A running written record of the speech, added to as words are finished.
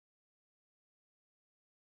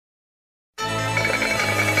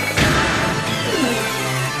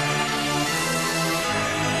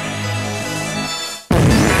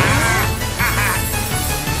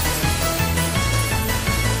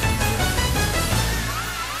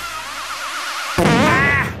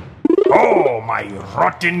my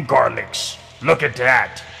rotten garlics. Look at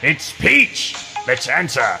that. It's Peach. Let's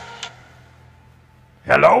answer.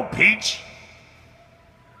 Hello, Peach?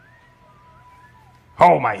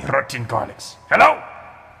 Oh, my rotten garlics. Hello?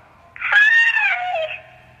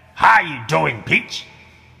 How you doing, Peach?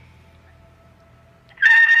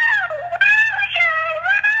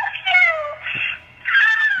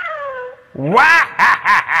 Wah!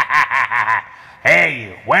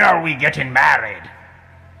 Hey, when are we getting married?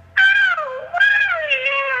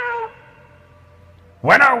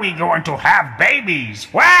 When are we going to have babies?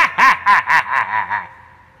 Wah!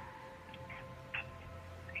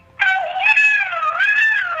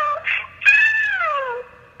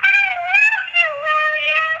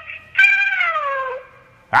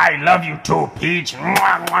 I love you too, Peach.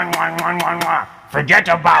 Mwah, mwah, mwah, mwah, mwah, mwah. Forget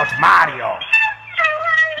about Mario.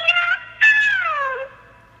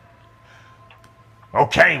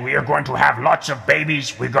 Okay, we are going to have lots of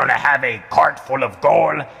babies. We're going to have a cart full of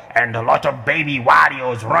gold and a lot of baby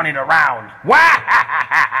Warios running around.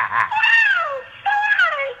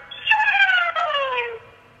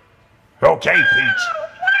 Okay, Peach.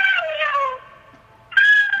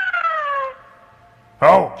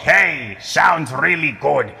 Okay, sounds really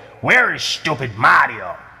good. Where is stupid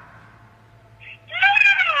Mario?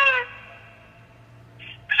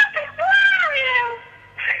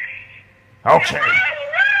 Okay. I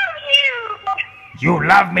love you. You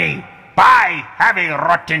love me. Bye. Have a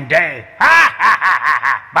rotten day. Ha ha ha ha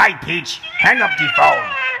ha. Bye, Peach. Hang up the phone.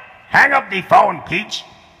 Hang up the phone, Peach.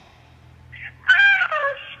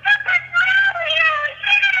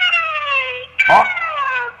 Oh,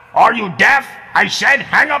 are you deaf? I said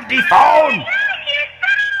hang up the phone.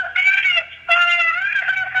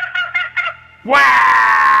 Wah!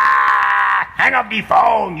 Hang up the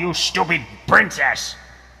phone, you stupid princess.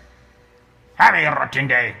 Have a rotten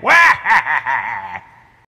day. Wah!